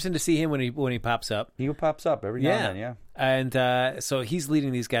always interesting to see him when he pops up. He pops up every now and then, And so he's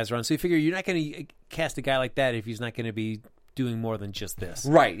leading these guys around. So you figure you're not going to cast a guy like that if he's not going to be doing more than just this.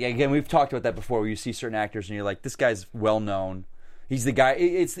 Right. Yeah, again, we've talked about that before where you see certain actors and you're like, this guy's well known. He's the guy.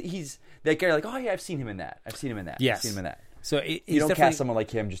 He's that guy. You're like, oh yeah, I've seen him in that. I've seen him in that. Yes. I've seen him in that. So you don't cast someone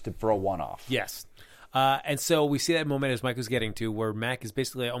like him just for a one-off. Yes. And so we see that moment as Mike was getting to where Mac is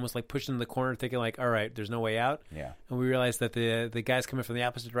basically almost like pushed in the corner thinking like, all right, there's no way out. Yeah. And we realize that the guys coming from the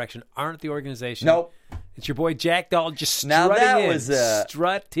opposite direction aren't the organization. Nope. It's your boy Jack Dahl just strutting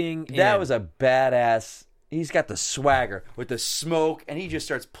strutting in. That was a badass. He's got the swagger with the smoke, and he just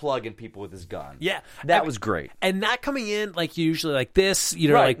starts plugging people with his gun. Yeah. That was great. And not coming in like usually like this,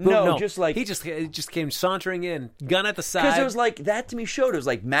 right. Like boom, no, just like he just came sauntering in, gun at the side. Because it was like that to me showed it was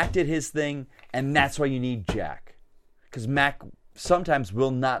like Mac did his thing, and that's why you need Jack. Because Mac sometimes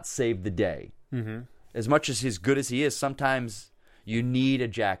will not save the day. Mm-hmm. As much as good as he is, sometimes you need a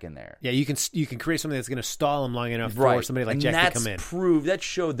Jack in there. Yeah, you can create something that's going to stall him long enough for somebody like Jack to come in. That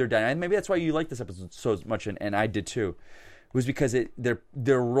showed their dynamic. Maybe that's why you liked this episode so much, and I did too. It was because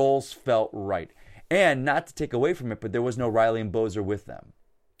their roles felt right. And not to take away from it, but there was no Riley and Bozer with them.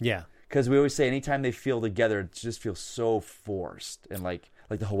 Yeah. Because we always say anytime they feel together, it just feels so forced. And like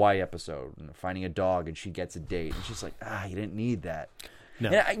the Hawaii episode, finding a dog and she gets a date. It's just like, you didn't need that. No.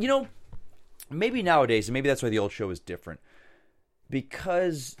 And maybe nowadays, and maybe that's why the old show is different.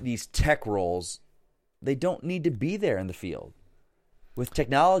 Because these tech roles, they don't need to be there in the field. With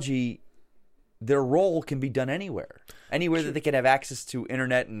technology, their role can be done anywhere. Anywhere that they can have access to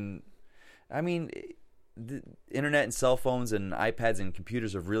internet and... I mean, the internet and cell phones and iPads and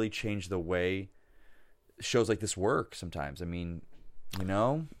computers have really changed the way shows like this work sometimes. I mean...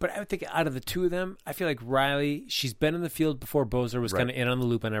 But I would think out of the two of them, I feel like Riley, she's been in the field before Bozer was kind of in on the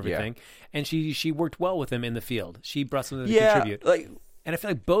loop on everything. Yeah. And she worked well with him in the field. She brought something to contribute. And I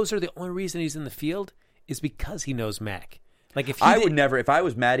feel like Bozer, the only reason he's in the field is because he knows Mac. Like if would never, if I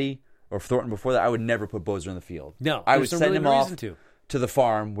was Maddie or Thornton before that, I would never put Bozer in the field. No, I would send him off to the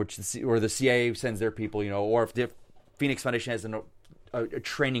farm, or the CIA sends their people, or if the Phoenix Foundation has a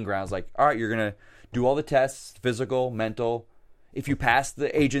training grounds, like, all right, you're going to do all the tests, physical, mental. If you pass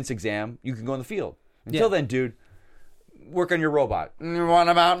the agent's exam, you can go in the field. Until then, dude, work on your robot. What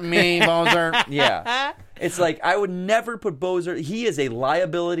about me, Bozer? Yeah. It's like, I would never put Bozer. He is a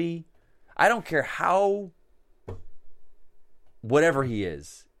liability. I don't care how, whatever he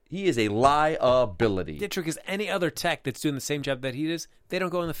is. He is a liability. The trick is any other tech that's doing the same job that he is, they don't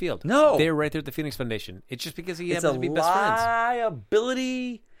go in the field. No. They're right there at the Phoenix Foundation. It's just because he happens to be best friends. It's a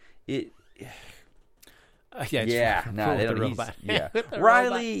liability. Yeah, no, they don't.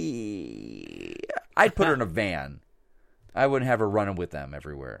 Riley, I'd put her in a van. I wouldn't have her running with them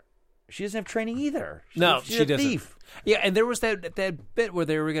everywhere. She doesn't have training either. She's a doesn't. Thief. Yeah, and there was that bit where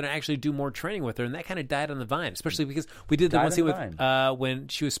they were going to actually do more training with her, and that kind of died on the vine, especially because we did the one scene with when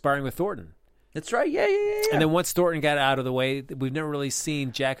she was sparring with Thornton. That's right. Yeah. And then once Thornton got out of the way, we've never really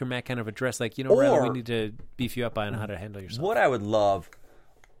seen Jack or Matt kind of address Riley, we need to beef you up on how to handle yourself. What I would love,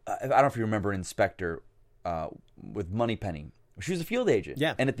 I don't know if you remember Inspector. With Moneypenny. She was a field agent.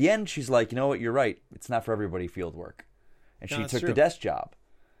 Yeah. And at the end, she's like, you know what, you're right. It's not for everybody field work. And she took the desk job.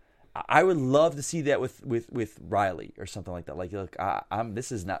 I would love to see that with Riley or something like that. Like, look,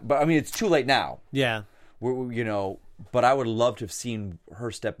 this is not... But, I mean, it's too late now. Yeah. But I would love to have seen her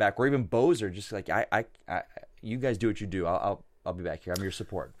step back. Or even Bozer, just like, you guys do what you do. I'll be back here. I'm your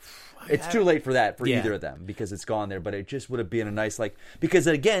support. It's too late for that for either of them because it's gone there. But it just would have been a nice because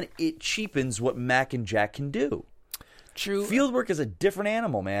again, it cheapens what Mac and Jack can do. True. Field work is a different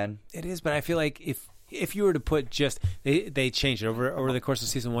animal, man. It is, but I feel like if you were to put just they changed it over the course of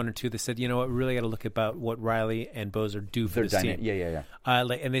season 1 or 2. They said, you know what, we really got to look about what Riley and Bozer do for this team. Yeah.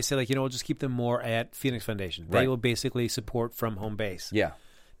 And they said, like, you know, we'll just keep them more at Phoenix Foundation. They will basically support from home base. Yeah.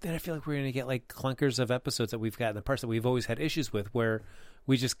 Then I feel like we're going to get like clunkers of episodes that we've got in the parts that we've always had issues with, where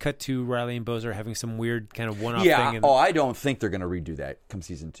we just cut to Riley and Bozer having some weird kind of one-off thing. Yeah. I don't think they're going to redo that come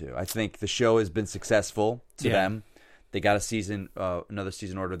season 2. I think the show has been successful to them. They got another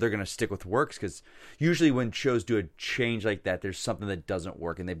season order. They're going to stick with works because usually when shows do a change like that, there's something that doesn't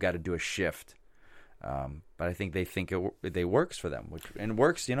work and they've got to do a shift. But I think they think it works for them, and it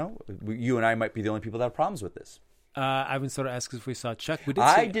works. You know, you and I might be the only people that have problems with this. Ivan sort of asked if we saw Chuck.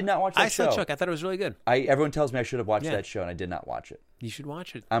 I did not watch that show. I saw Chuck. I thought it was really good. Everyone tells me I should have watched that show, and I did not watch it. You should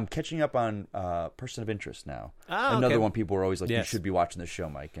watch it. I'm catching up on Person of Interest now. Oh, Another okay. one people are always like, you should be watching this show,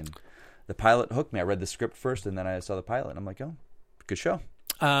 Mike. And the pilot hooked me. I read the script first, and then I saw the pilot, and I'm like, oh, good show.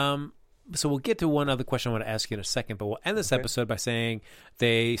 So we'll get to one other question I want to ask you in a second, but we'll end this episode by saying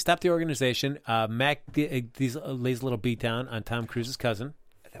they stopped the organization. Mac lays a little beatdown on Tom Cruise's cousin.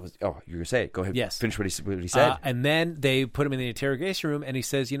 That was. Oh, you're gonna say it. Go ahead. Yes. Finish what he said. And then they put him in the interrogation room, and he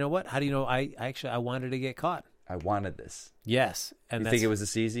says, "You know what? How do you know? I wanted to get caught. I wanted this. Yes. And you think it was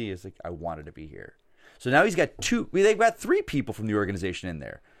this easy? It's like I wanted to be here. So now he's got they've got 3 people from the organization in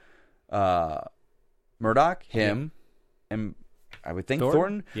there. Murdoch, him, and I would think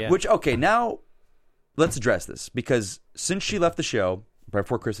Thornton. Yeah. Which now let's address this because since she left the show right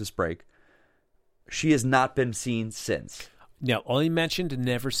before Christmas break, she has not been seen since. No, only mentioned,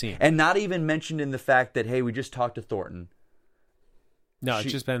 never seen. And not even mentioned in the fact that, hey, we just talked to Thornton. No,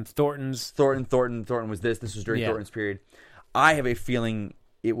 it's just been Thornton's. Thornton was this. This was during Thornton's period. I have a feeling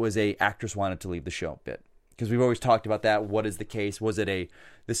it was a actress wanted to leave the show bit. Because we've always talked about that. What is the case? Was it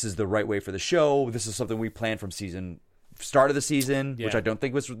this is the right way for the show? This is something we planned from start of the season, which I don't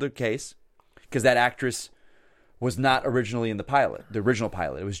think was the case. Because that actress was not originally in the original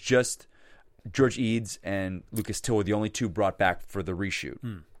pilot. It was just George Eads and Lucas Till were the only 2 brought back for the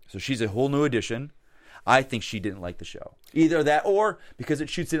reshoot. So she's a whole new addition. I think she didn't like the show. Either that or because it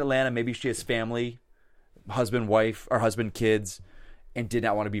shoots in Atlanta, maybe she has family, husband, wife, or husband, kids, and did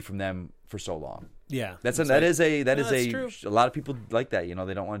not want to be from them for so long. Yeah. That's true. A lot of people like that,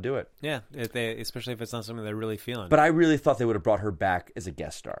 they don't want to do it. Yeah, especially if it's not something they're really feeling. But I really thought they would have brought her back as a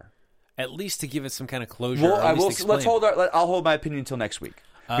guest star. At least to give it some kind of closure. Well, I'll hold my opinion until next week.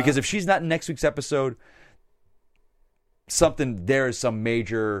 Because if she's not in next week's episode, there is some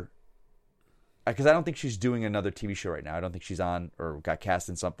major. Because I don't think she's doing another TV show right now. I don't think she's on or got cast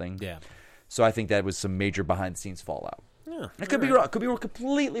in something. Yeah. So I think that was some major behind the scenes fallout. Yeah, I could be wrong. Could be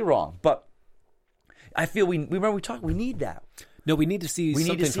completely wrong. But I feel we talked. We need that. No, we need to see. We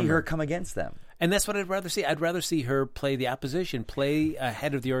need to see her come against them. And that's what I'd rather see. I'd rather see her play the opposition, play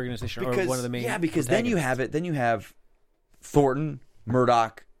ahead of the organization, or one of the main. Yeah, because then you have Thornton,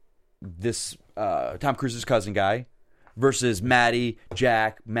 Murdoch, this Tom Cruise's cousin guy, versus Maddie,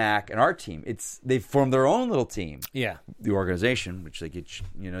 Jack, Mac, and our team. They've formed their own little team. Yeah, the organization, which they get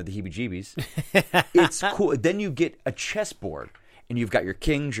the heebie-jeebies. It's cool. Then you get a chessboard, and you've got your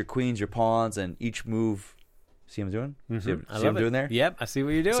kings, your queens, your pawns, and each move. See what I'm doing? Mm-hmm. See what I'm doing there? Yep, I see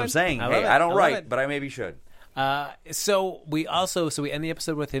what you're doing. So I'm saying, I don't write, but I maybe should. So we end the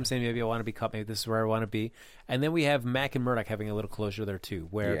episode with him saying, maybe I want to be caught, maybe this is where I want to be. And then we have Mac and Murdoch having a little closure there too,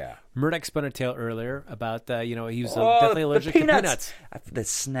 where Murdoch spun a tale earlier about, he was definitely allergic to peanuts. The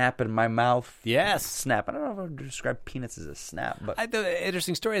snap in my mouth. Yes. Snap. I don't know if I would describe peanuts as a snap, but. The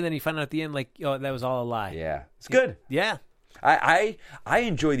interesting story, and then you find out at the end, that was all a lie. Yeah. It's good. Yeah. I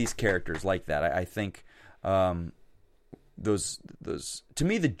enjoy these characters like that. I think, those to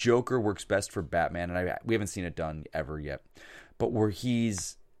me the Joker works best for Batman, and we haven't seen it done ever yet, but where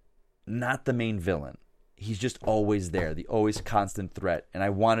he's not the main villain, he's just always there, the always constant threat. And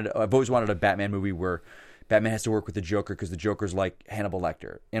I've always wanted a Batman movie where Batman has to work with the Joker because the Joker's like Hannibal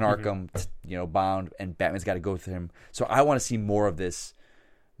Lecter in Arkham, bound, and Batman's got to go with him. So I want to see more of this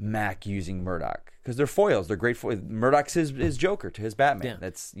Mac using Murdoch because they're foils. They're great foils. Murdoch's his Joker to his Batman. Yeah.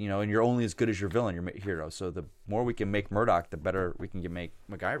 That's and you're only as good as your villain, your hero. So the more we can make Murdoch, the better we can make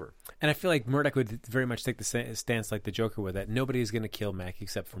MacGyver. And I feel like Murdoch would very much take the stance like the Joker would, that nobody is going to kill Mac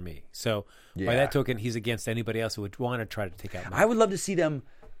except for me. So by that token, he's against anybody else who would want to try to take out Mac. I would love to see them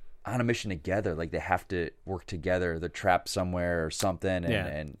on a mission together. Like they have to work together. They're trapped somewhere or something.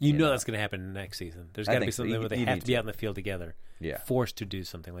 And that's going to happen next season. There's got to be something where they have to be out in the field together. forced to do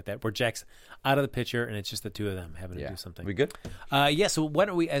something like that, where Jack's out of the picture and it's just the two of them having to do something. We good? So why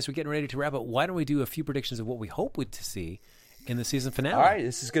don't we, as we're getting ready to wrap up, why don't we do a few predictions of what we hope to see in the season finale? All right,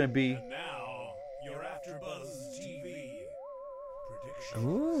 this is going to be... Now, your AfterBuzz TV prediction.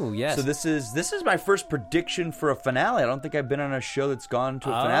 Ooh, yes. So this is my first prediction for a finale. I don't think I've been on a show that's gone to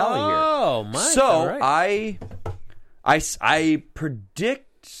a finale here. Oh, my. So all right. I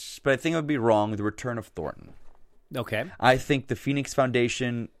predict, but I think I would be wrong, the return of Thornton. Okay. I think the Phoenix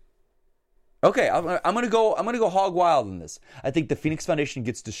Foundation... Okay, I'm gonna go hog wild in this. I think the Phoenix Foundation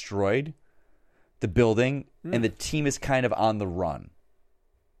gets destroyed, the building, and the team is kind of on the run.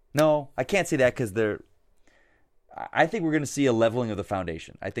 No, I can't say that because I think we're gonna see a leveling of the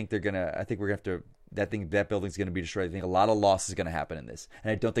foundation. I think we're gonna have to. That building's gonna be destroyed. I think a lot of loss is gonna happen in this,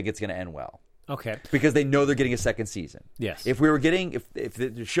 and I don't think it's gonna end well. Okay. Because they know they're getting a second season. Yes. If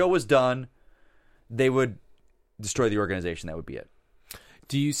the show was done, they would destroy the organization. That would be it.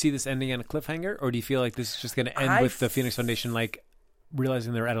 Do you see this ending on a cliffhanger, or do you feel like this is just going to end with the Phoenix Foundation like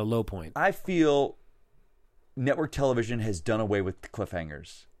realizing they're at a low point? I feel network television has done away with the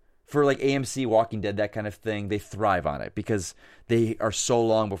cliffhangers. For like AMC, Walking Dead, that kind of thing, they thrive on it because they are so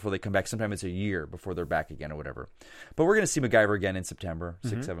long before they come back. Sometimes it's a year before they're back again or whatever. But we're going to see MacGyver again in September,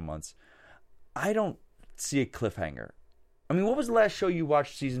 6-7 months. I don't see a cliffhanger. I mean, what was the last show you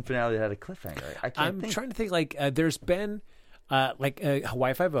watched season finale that had a cliffhanger? I'm trying to think. Like, there's been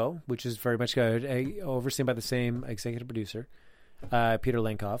Hawaii Five-0, which is very much overseen by the same executive producer, Peter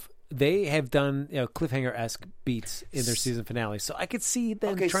Lankoff. They have done cliffhanger-esque beats in their season finale, so I could see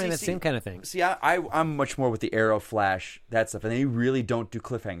them trying that same kind of thing. See, I'm much more with the Arrow, Flash, that stuff, and they really don't do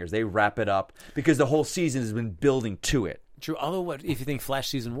cliffhangers. They wrap it up because the whole season has been building to it. True. Although, if you think Flash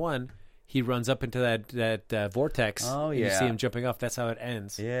season 1, he runs up into that vortex. Oh, yeah. And you see him jumping off. That's how it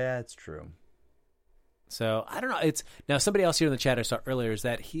ends. Yeah, it's true. So I don't know. It's now somebody else here in the chat I saw earlier is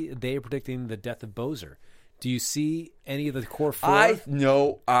that they are predicting the death of Bozer. Do you see any of the core four?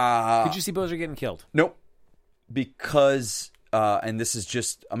 No. Could you see Bozer getting killed? Nope. Because and this is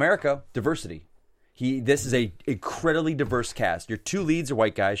just America diversity. This is a incredibly diverse cast. Your two leads are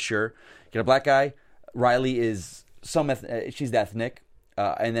white guys, sure. You get a black guy. Riley is she's ethnic,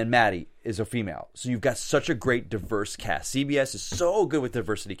 and then Maddie is a female. So you've got such a great diverse cast. CBS is so good with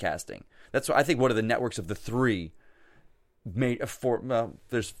diversity casting. That's why I think one of the networks of the three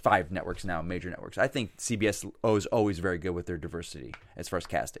there's 5 networks now, major networks. I think CBS is always very good with their diversity as far as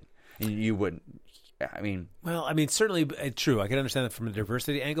casting. And you wouldn't. I mean, certainly true. I can understand that from a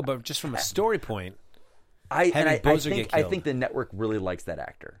diversity angle, but just from a story point, I think the network really likes that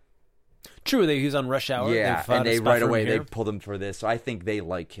actor. True, he was on Rush Hour. Yeah, and they right away they pulled him for this, so I think they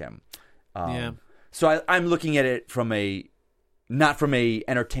like him. So I'm looking at it from not from a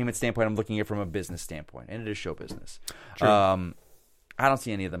entertainment standpoint. I'm looking at it from a business standpoint, and it is show business. True. I don't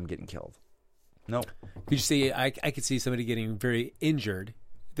see any of them getting killed. No. Could you see? I could see somebody getting very injured.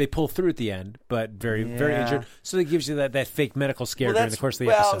 They pull through at the end, but very injured. So it gives you that fake medical scare during the course of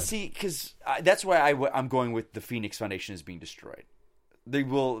the episode. Well, see, because that's why I'm going with the Phoenix Foundation is being destroyed. They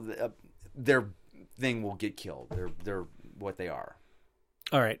will, their thing will get killed. They're what they are.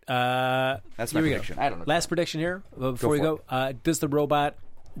 All right. That's my prediction. I don't know. Last prediction here before we go. Does the robot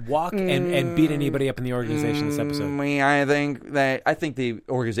walk and beat anybody up in the organization this episode? I think the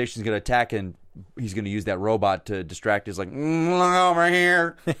organization is going to attack, and he's going to use that robot to distract. He's like, look over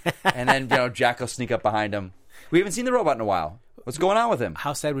here, and then Jack will sneak up behind him. We haven't seen the robot in a while. What's going on with him?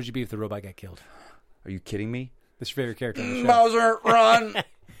 How sad would you be if the robot got killed? Are you kidding me? That's your favorite character on the show. Bowser, run!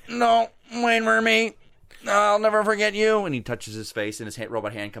 No, wait for me. I'll never forget you. And he touches his face, and his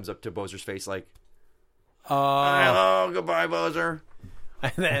robot hand comes up to Bowser's face like, hello, goodbye, Bowser.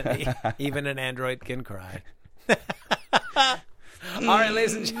 And then even an android can cry. All right,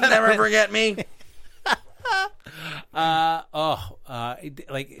 ladies and gentlemen. Never forget me.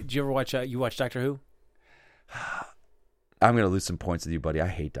 Did you ever watch Doctor Who? I'm going to lose some points with you, buddy. I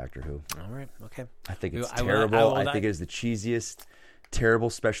hate Doctor Who. All right, okay. I think it's terrible. I think it is the cheesiest, terrible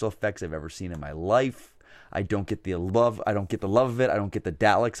special effects I've ever seen in my life. I don't get the love. I don't get the love of it. I don't get the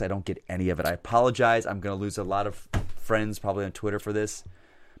Daleks. I don't get any of it. I apologize. I'm going to lose a lot of friends probably on Twitter for this.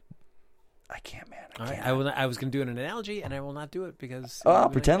 I can't, man. I was going to do an analogy, and I will not do it because... I'll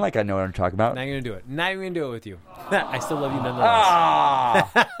pretend like I know what I'm talking about. Now you're going to do it. Now you're going to do it with you. I still love you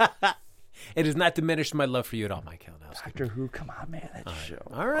nonetheless. It has not diminished my love for you at all, Mike Kalinowski. Doctor Who, come on, man. That show.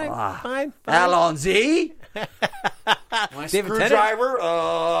 All right, fine. Alonzi? My David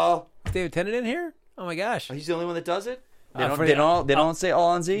screwdriver? David Tennant in here? Oh my gosh. He's the only one that does it? They don't say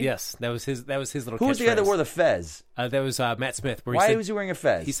Alonzi? Yes, that was his little Who was the guy that wore the fez? That was Matt Smith. Why was he wearing a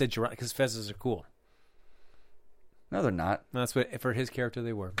fez? He said because fezzes are cool. No, they're not. That's what for his character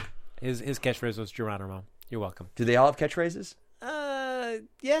they were. His catchphrase was Geronimo. You're welcome. Do they all have catchphrases?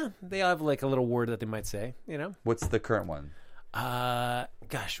 Yeah, they all have like a little word that they might say. You know. What's the current one?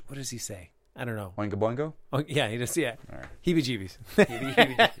 Gosh, what does he say? I don't know. Oingo boingo? Oh, yeah, he just, yeah. All right. Heebie-jeebies.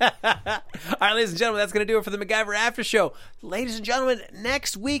 All right, ladies and gentlemen, that's going to do it for the MacGyver After Show. Ladies and gentlemen,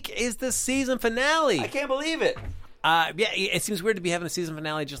 next week is the season finale. I can't believe it. Yeah, it seems weird to be having a season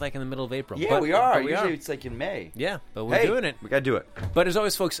finale just like in the middle of April. Yeah, but, we are. but we Usually are. it's like in May. Yeah, but we're doing it. We got to do it. But as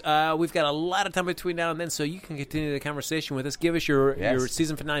always, folks, we've got a lot of time between now and then, so you can continue the conversation with us. Give us your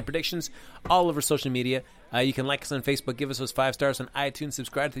season finale predictions all over social media. You can like us on Facebook, give us those 5 stars on iTunes,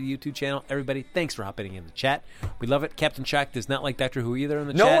 subscribe to the YouTube channel. Everybody, thanks for hopping in the chat. We love it. Captain Shock does not like Doctor Who either in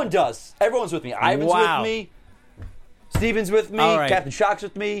the chat. No one does. Everyone's with me. Ivan's with me. Steven's with me. All right. Captain Shock's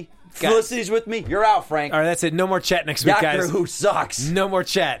with me. Felicity's with me. You're out, Frank. All right, that's it. No more chat next week, guys. Doctor Who sucks. No more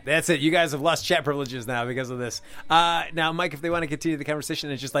chat. That's it. You guys have lost chat privileges now because of this. Now, Mike, if they want to continue the conversation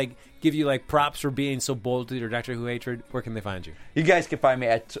and just like give you like props for being so bold with your Doctor Who hatred, where can they find you? You guys can find me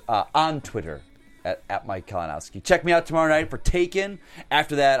at on Twitter at Mike Kalinowski. Check me out tomorrow night for Taken.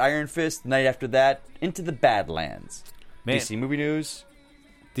 After that, Iron Fist. The night after that, Into the Badlands. Man. DC Movie News.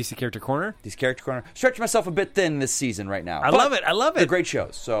 DC Character Corner. DC Character Corner. Stretching myself a bit thin this season right now. I love it. They're great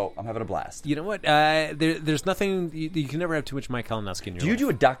shows, so I'm having a blast. You know what? There's nothing. You can never have too much Mike Kalinowski in your Do you life. do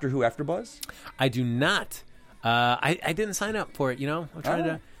a Doctor Who AfterBuzz? I do not. I didn't sign up for it. You know,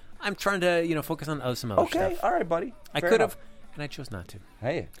 I'm trying to focus on some other stuff. Okay, all right, buddy. I Fair could enough. have, and I chose not to.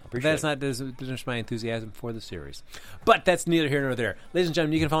 Hey, appreciate That's it. not diminish my enthusiasm for the series, but that's neither here nor there. Ladies and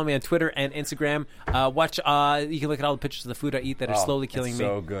gentlemen, you can follow me on Twitter and Instagram. Watch. You can look at all the pictures of the food I eat that are slowly killing me.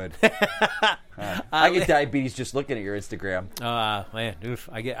 So good. I get diabetes just looking at your Instagram. Man,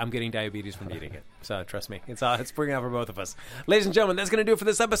 I'm getting diabetes from eating it. So trust me, it's working out for both of us. Ladies and gentlemen, that's going to do it for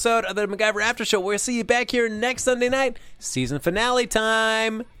this episode of the MacGyver After Show. We'll see you back here next Sunday night, season finale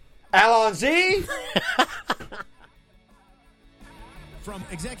time. Alonzi. From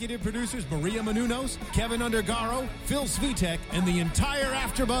executive producers Maria Menounos, Kevin Undergaro, Phil Svitek, and the entire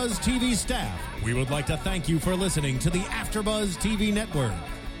AfterBuzz TV staff, we would like to thank you for listening to the AfterBuzz TV network.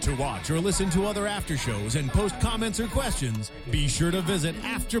 To watch or listen to other after shows and post comments or questions, be sure to visit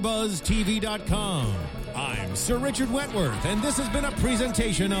AfterBuzzTV.com. I'm Sir Richard Wentworth, and this has been a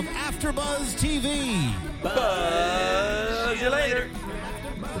presentation of AfterBuzz TV. Buzz you later.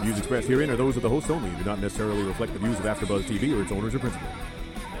 The views expressed herein are those of the hosts only and do not necessarily reflect the views of AfterBuzz TV or its owners or principals.